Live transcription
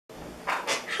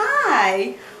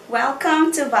Hi,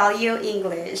 welcome to Value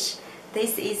English.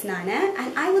 This is Nana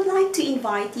and I would like to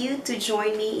invite you to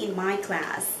join me in my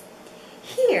class.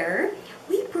 Here,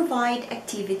 we provide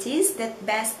activities that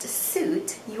best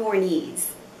suit your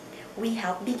needs. We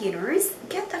help beginners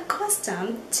get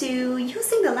accustomed to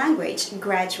using the language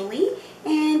gradually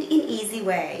and in easy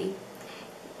way.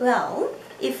 Well,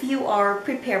 if you are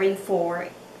preparing for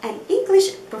an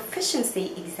English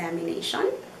proficiency examination,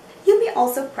 you may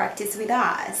also practice with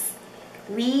us.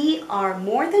 We are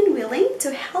more than willing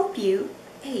to help you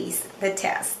ace the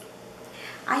test.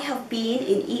 I have been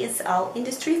in ESL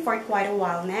industry for quite a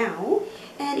while now,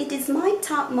 and it is my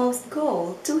topmost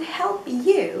goal to help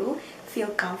you feel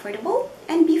comfortable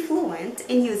and be fluent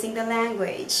in using the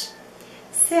language.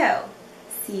 So,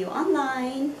 see you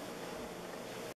online.